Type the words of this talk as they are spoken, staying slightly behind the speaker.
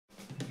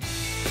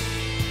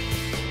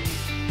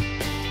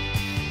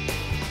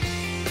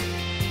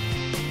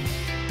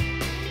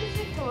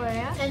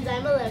Events.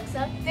 I'm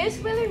Alexa. This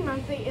Willard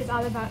Monthly is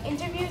all about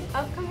interviews,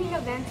 upcoming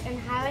events, and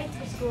highlights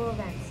of school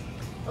events.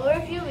 Over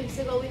a few weeks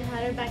ago, we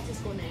had our back to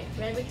school night.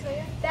 Right,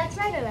 Victoria? That's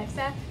right,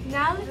 Alexa.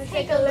 Now let's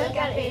take a look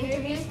at the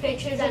interviews,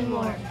 pictures, and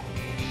more.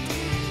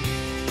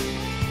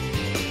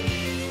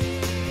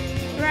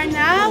 Right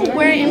now,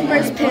 we're in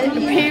first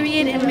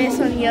period in Miss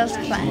O'Neill's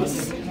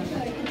class.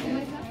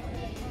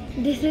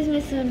 This is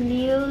Miss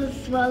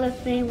O'Neill's wall of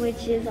fame,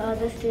 which is all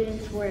the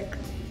students' work.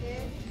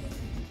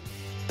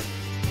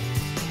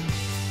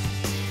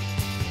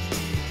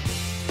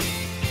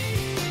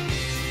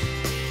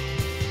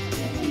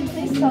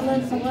 Please tell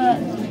us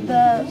what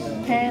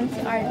the parents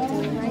are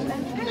doing right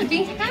now. I'd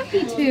be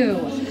happy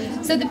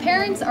to. So the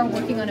parents are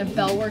working on a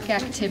bell work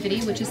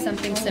activity, which is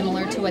something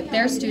similar to what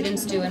their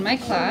students do in my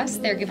class.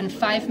 They're given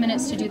 5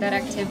 minutes to do that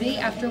activity,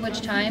 after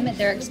which time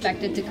they're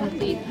expected to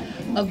complete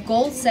a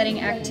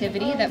goal-setting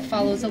activity that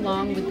follows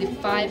along with the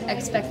 5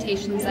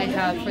 expectations I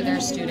have for their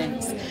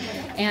students.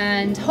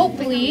 And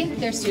hopefully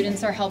their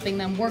students are helping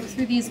them work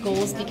through these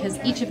goals because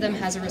each of them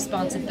has a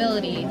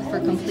responsibility for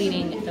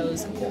completing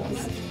those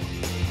goals.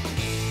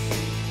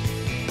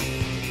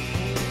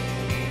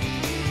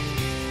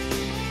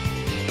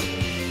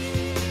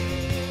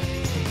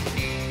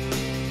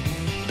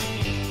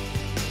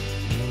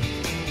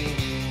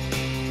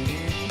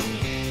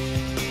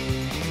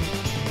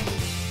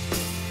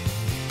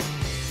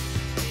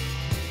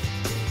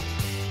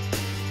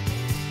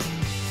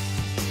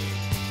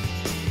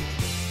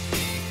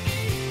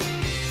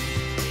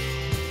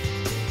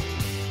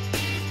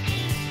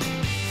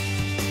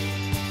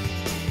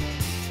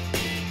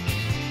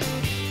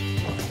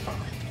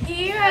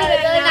 Here are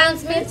the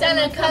Announcements and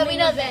upcoming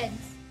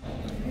events.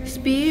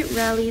 Speed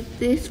Rally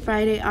this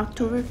Friday,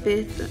 October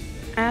 5th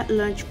at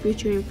lunch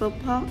featuring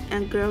football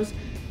and girls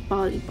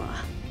volleyball.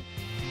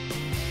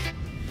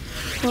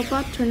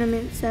 Football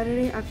tournament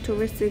Saturday,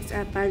 October 6th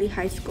at Biley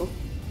High School.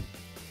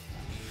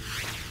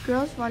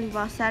 Girls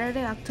volleyball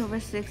Saturday, October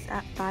 6th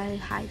at Biley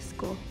High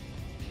School.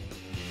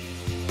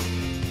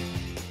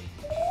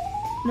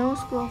 No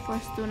school for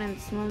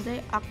students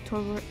Monday,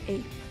 October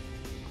 8th.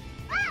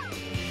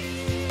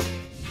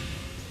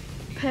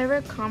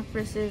 Parent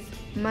conferences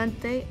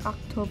Monday,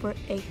 October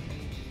 8th.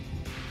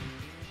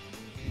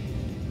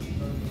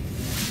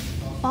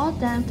 Fall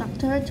dance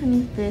October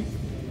 25th.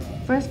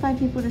 First 5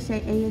 people to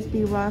say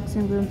ASB rocks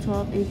in room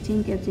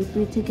 1218 gets a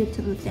free ticket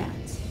to the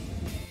dance.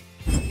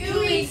 2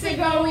 weeks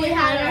ago, we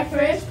had our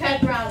first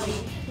pep rally.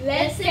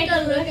 Let's take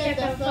a look at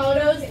the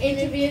photos,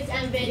 interviews,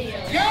 and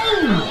videos.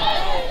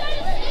 Go!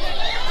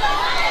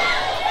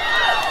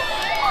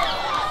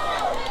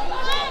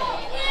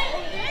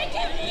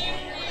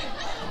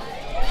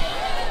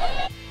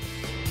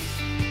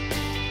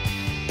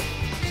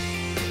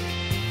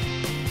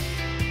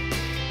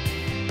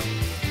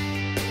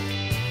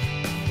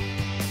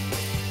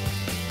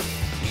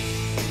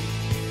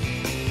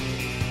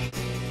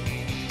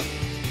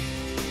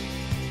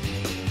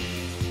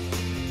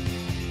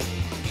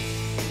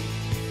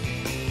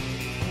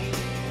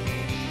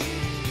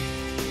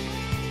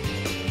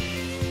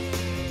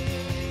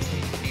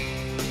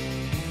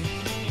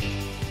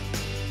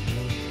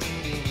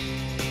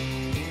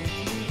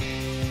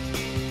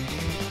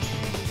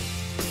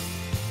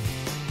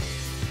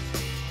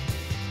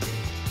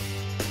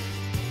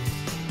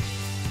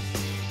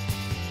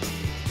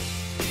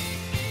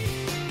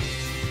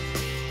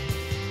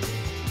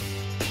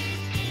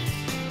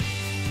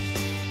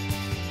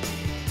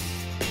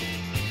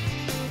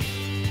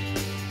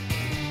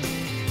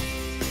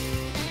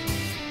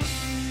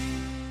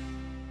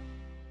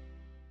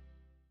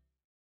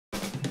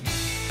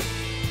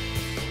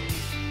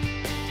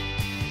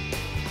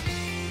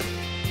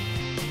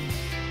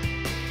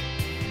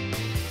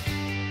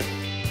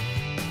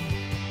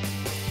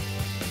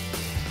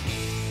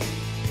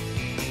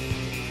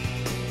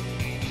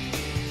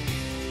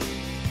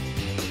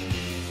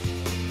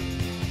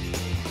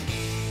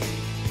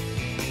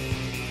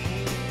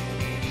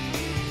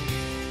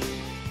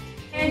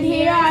 And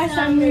here are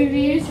some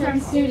reviews from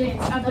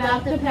students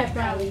about the pep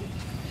rally.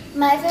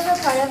 My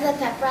favorite part of the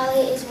pep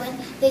rally is when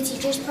the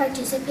teachers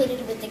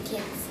participated with the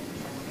kids.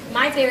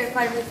 My favorite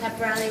part of the pep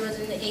rally was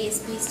when the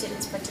ASB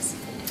students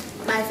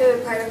participated. My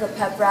favorite part of the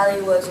pep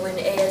rally was when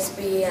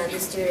ASB and the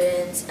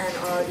students and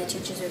all the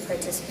teachers were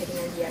participating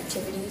in the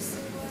activities.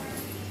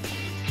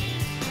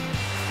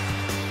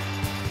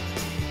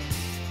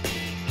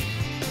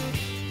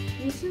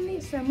 Recently,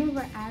 some of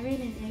our avid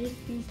and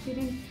ASB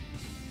students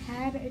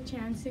had a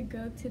chance to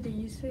go to the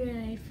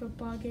UCLA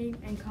football game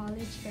and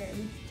college fair.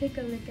 Let's take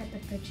a look at the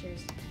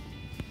pictures.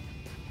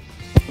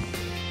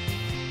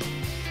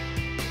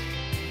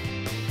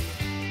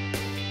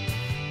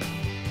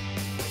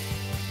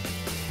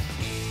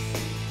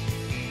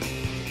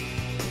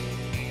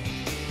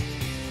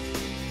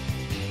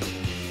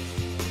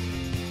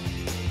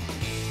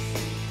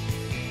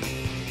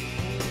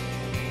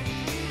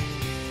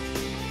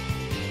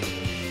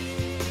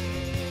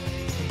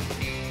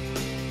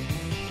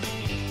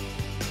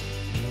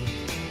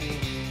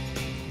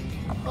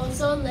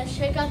 Also, let's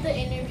check out the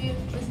interview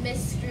with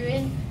Miss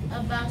Struin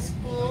about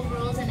school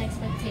rules and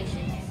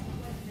expectations.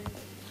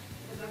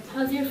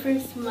 How's your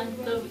first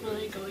month of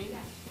Willard going?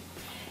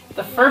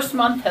 The first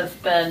month has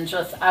been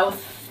just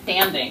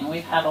outstanding.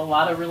 We've had a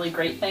lot of really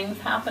great things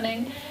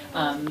happening.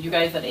 You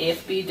guys at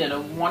ASB did a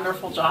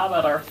wonderful job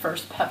at our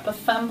first PEP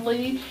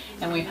assembly,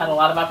 and we've had a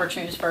lot of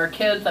opportunities for our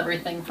kids,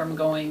 everything from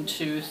going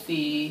to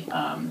see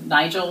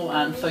Nigel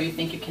on So You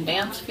Think You Can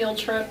Dance field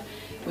trip.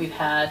 We've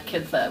had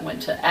kids that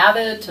went to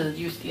Avid, to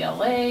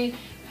UCLA.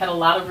 Had a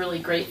lot of really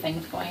great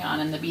things going on,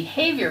 and the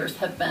behaviors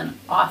have been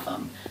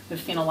awesome. We've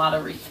seen a lot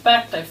of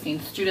respect. I've seen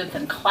students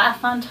in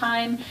class on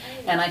time,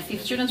 and I see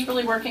students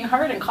really working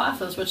hard in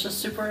classes, which is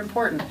super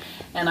important.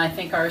 And I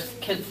think our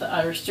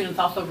students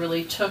also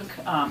really took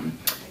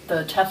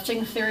the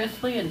testing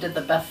seriously and did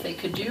the best they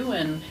could do,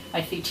 and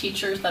I see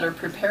teachers that are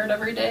prepared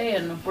every day,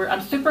 and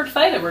I'm super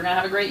excited. We're going to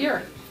have a great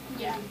year.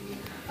 Yeah.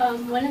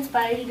 What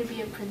inspired you to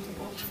be a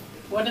principal?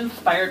 What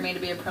inspired me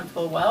to be a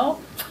principal?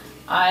 Well,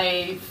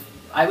 I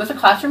was a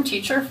classroom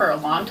teacher for a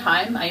long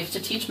time. I used to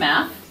teach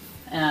math,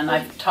 and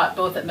I've taught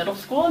both at middle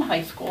school and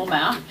high school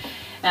math.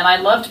 And I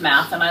loved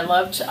math, and I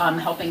loved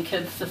helping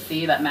kids to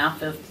see that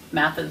math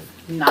is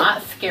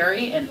not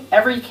scary, and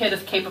every kid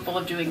is capable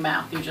of doing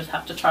math. You just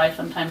have to try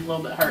sometimes a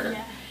little bit harder.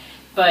 Yeah.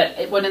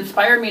 But what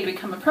inspired me to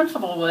become a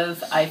principal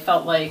was I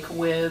felt like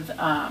with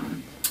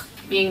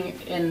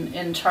being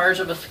in charge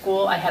of a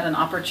school, I had an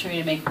opportunity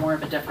to make more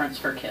of a difference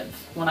for kids.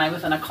 When I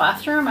was in a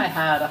classroom, I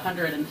had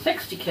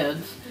 160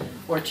 kids,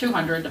 or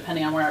 200,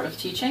 depending on where I was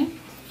teaching,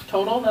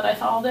 total that I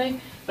saw all day.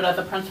 But as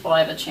a principal, I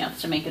have a chance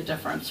to make a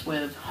difference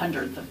with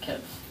hundreds of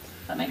kids.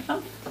 Does that make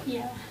sense?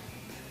 Yeah.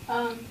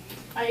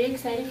 Are you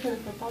excited for the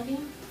football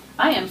game?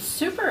 I am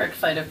super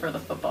excited for the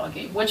football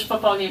game. Which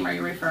football game are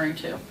you referring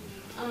to?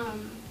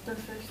 The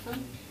first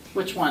one.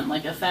 Which one?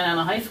 Like a Santa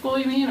Ana High School,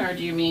 you mean, or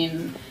do you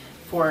mean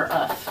for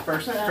us? For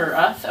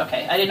us?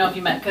 Okay. I didn't know if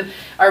you meant, because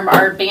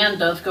our band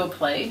does go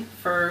play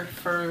for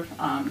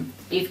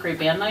 8th grade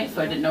band night,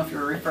 so I didn't know if you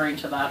were referring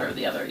to that or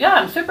the other. Yeah,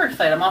 I'm super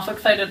excited. I'm also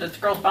excited it's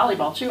girls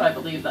volleyball too, I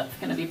believe that's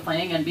going to be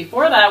playing. And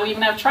before that, we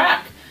even have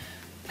track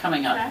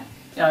coming up.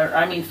 Track?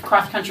 I mean,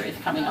 cross country is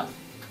coming up.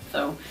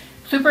 So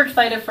super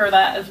excited for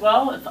that as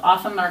well. It's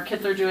awesome. Our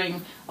kids are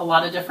doing a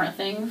lot of different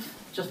things,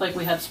 just like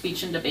we had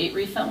speech and debate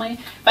recently.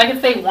 If I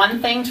could say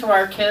one thing to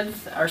our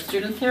kids, our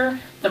students here,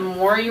 the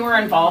more you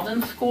are involved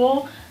in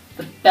school,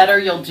 the better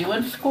you'll do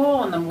in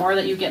school, and the more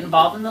that you get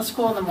involved in the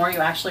school, the more you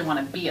actually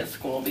want to be at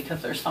school,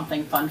 because there's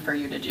something fun for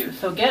you to do.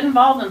 So get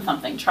involved in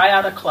something. Try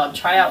out a club.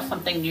 Try out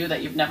something new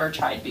that you've never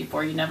tried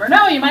before. You never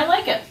know. You might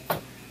like it.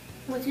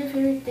 What's your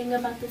favorite thing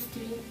about the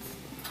students?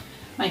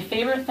 My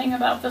favorite thing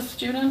about the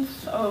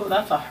students? Oh,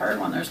 that's a hard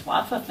one. There's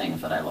lots of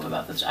things that I love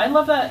about this. I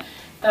love that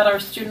our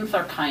students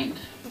are kind.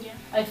 Yeah.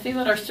 I see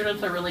that our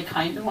students are really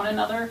kind to one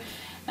another,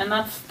 and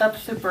that's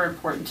super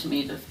important to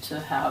me, to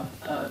have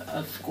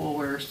a school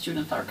where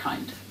students are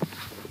kind.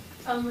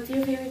 What's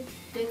your favorite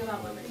thing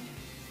about Willard?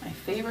 My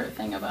favorite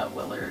thing about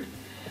Willard?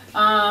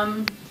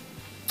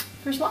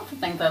 There's lots of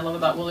things I love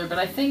about Willard, but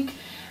I think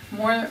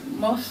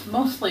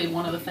mostly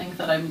one of the things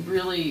that I'm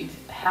really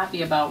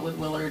happy about with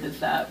Willard is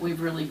that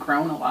we've really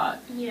grown a lot.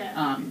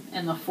 Yeah.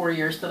 In the 4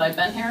 years that I've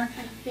been here.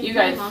 I think you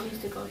guys. My mom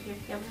used to go here.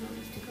 Yeah, my mom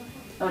used to go here.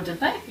 Oh, did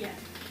they? Yeah.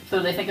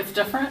 So they think it's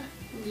different?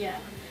 Yeah.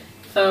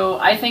 So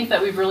I think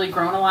that we've really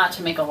grown a lot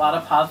to make a lot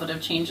of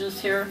positive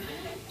changes here.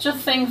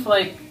 Just things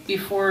like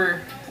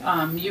before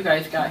you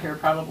guys got here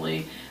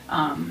probably,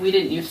 we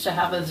didn't used to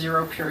have a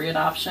 0 period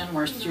option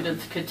where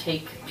students could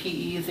take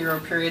PE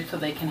 0 period so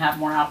they can have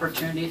more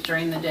opportunities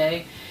during the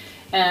day.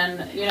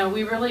 And you know,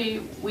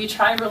 we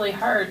try really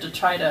hard to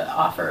try to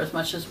offer as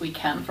much as we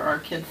can for our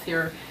kids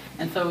here.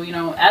 And so, you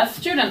know, as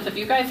students, if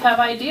you guys have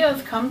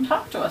ideas, come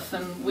talk to us,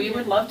 and we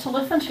would love to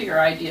listen to your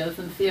ideas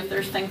and see if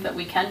there's things that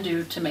we can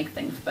do to make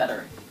things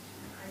better.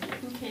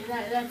 Okay,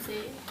 that's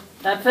it.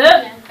 That's it?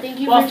 Yeah, thank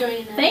you for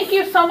joining us. Thank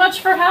you so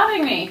much for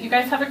having me. You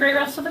guys have a great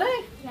rest of the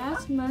day.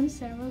 Last month,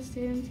 several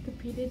students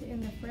competed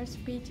in the first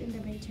speech and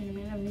debate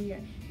tournament of the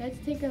year.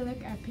 Let's take a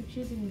look at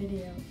pictures and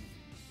videos.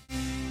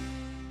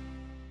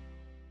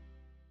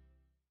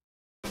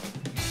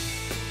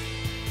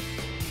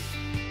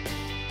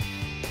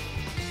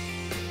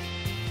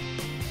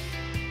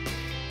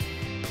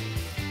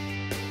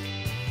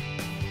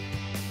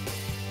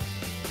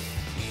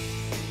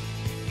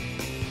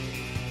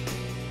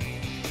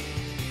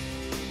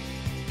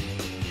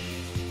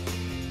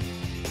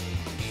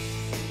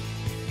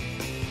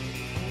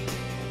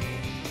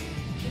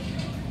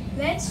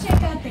 Let's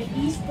check out the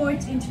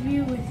esports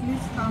interview with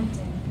Ms.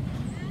 Compton.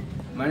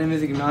 My name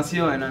is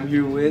Ignacio, and I'm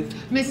here with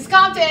Mrs.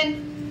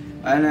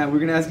 Compton. And we're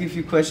going to ask you a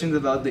few questions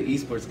about the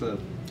esports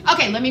club.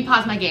 Okay, let me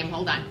pause my game.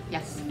 Hold on.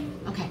 Yes.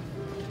 Okay.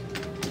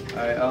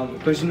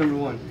 Alright, question number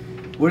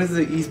 1. What is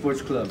the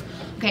esports club?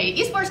 Okay,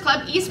 esports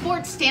club.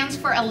 Esports stands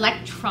for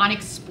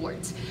electronic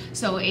sports.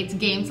 So it's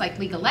games like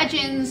League of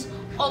Legends,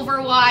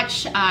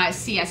 Overwatch,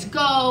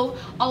 CSGO.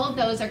 All of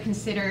those are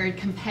considered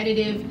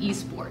competitive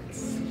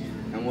esports.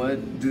 And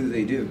what do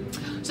they do?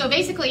 So So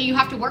basically you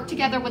have to work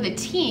together with a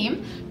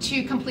team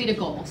to complete a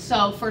goal.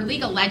 So for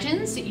League of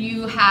Legends,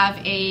 you have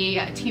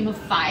a team of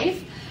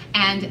 5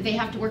 and they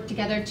have to work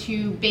together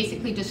to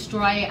basically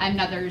destroy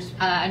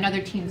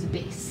another team's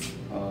base.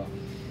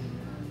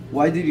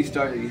 Why did you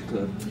start the East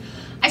Club?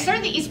 I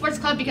started the esports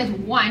club because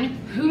 1,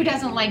 who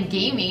doesn't like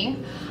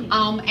gaming?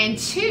 And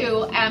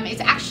 2,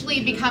 it's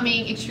actually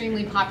becoming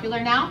extremely popular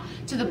now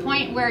to the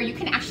point where you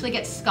can actually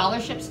get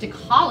scholarships to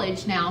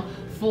college now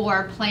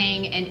for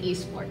playing an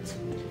esports.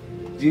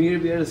 Do you need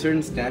to be at a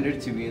certain standard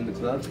to be in the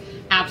club?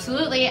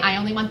 Absolutely. I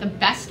only want the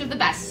best of the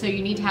best. So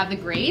you need to have the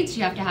grades,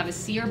 you have to have a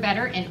C or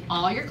better in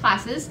all your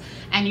classes,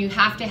 and you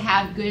have to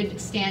have good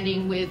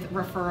standing with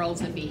referrals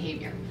and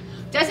behavior.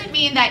 Doesn't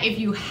mean that if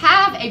you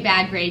have a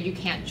bad grade you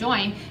can't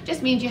join,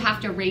 just means you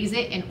have to raise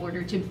it in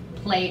order to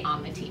play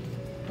on the team.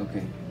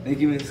 Okay.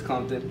 Thank you, Mrs.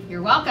 Compton.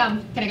 You're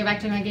welcome. Can I go back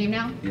to my game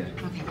now? Yeah.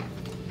 Okay.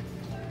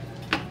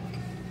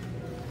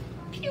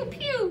 Pew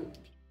pew.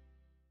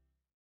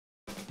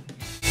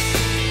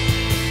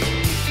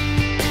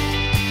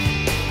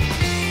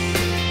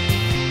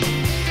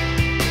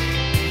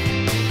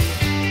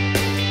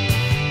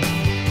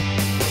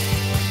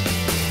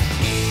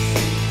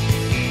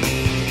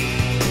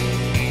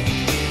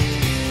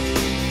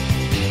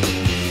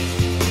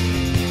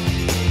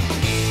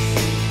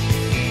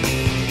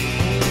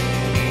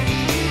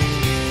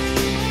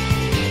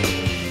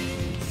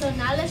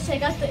 Let's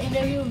check out the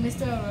interview with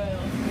Mr. Arroyo.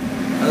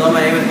 Hello, my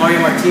name is Mario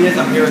Martinez.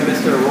 I'm here with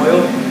Mr.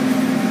 Arroyo.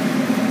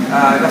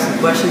 I got some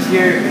questions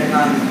here and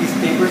on a piece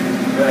of paper.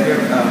 Right here,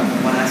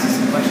 want to ask you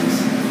some questions?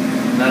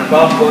 Not a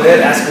problem. Go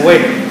ahead, ask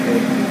away. Okay.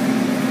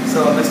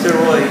 So, Mr.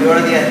 Arroyo, you are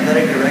the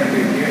athletic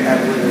director here at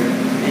Willard,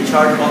 in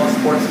charge of all the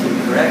sports teams,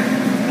 correct?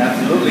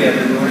 Absolutely. I've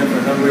been doing it for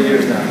a number of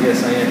years now.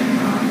 Yes, I am.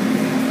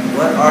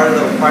 What are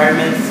the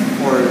requirements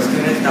for the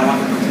students that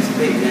want to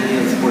participate in any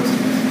of the sports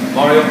teams?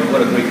 Mario,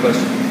 what a great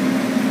question.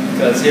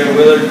 Because here at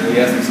Willard, we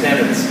have some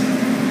standards.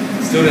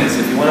 Students,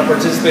 if you want to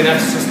participate in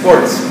after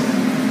sports,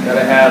 you got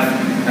to have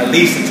at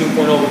least a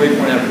 2.0 grade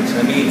point average.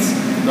 That means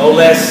no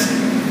less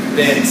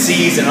than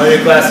C's in all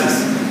your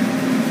classes.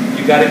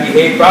 You got to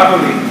behave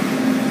properly.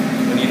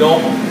 When you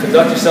don't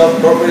conduct yourself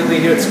appropriately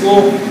here at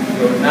school,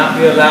 you will not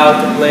be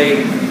allowed to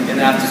play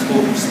in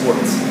after-school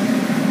sports.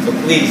 So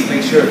please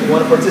make sure if you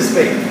want to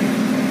participate,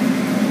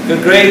 good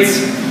grades,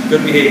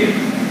 good behavior.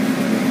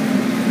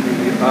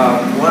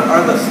 What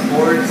are the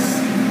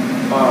sports?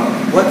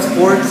 What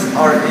sports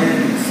are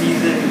in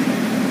season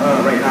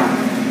right now?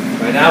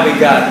 Right now we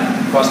got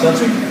cross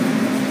country,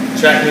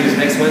 track meet is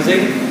next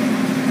Wednesday,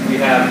 we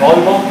have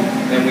volleyball,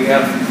 and we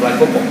have flag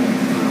football.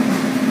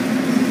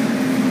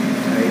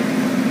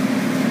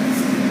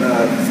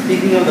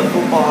 Speaking of the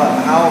football,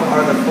 how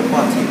are the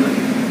football team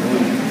looking?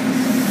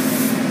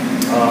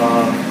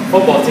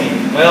 Football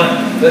team, well,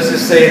 let's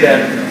just say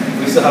that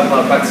we still have a lot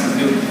of practice to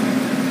do.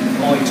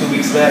 Only 2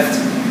 weeks left.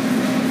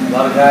 A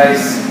lot of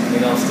guys,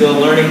 still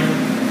learning.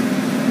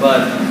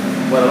 But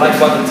what I like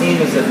about the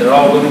team is that they're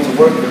all willing to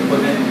work, they're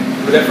putting in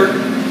good effort,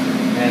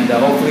 and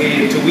hopefully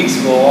in 2 weeks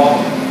we'll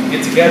all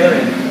get together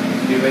and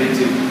be ready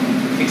to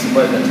kick some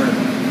butt in that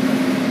tournament.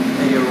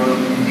 Thank you, Royal.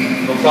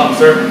 No problem,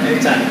 sir.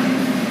 Anytime.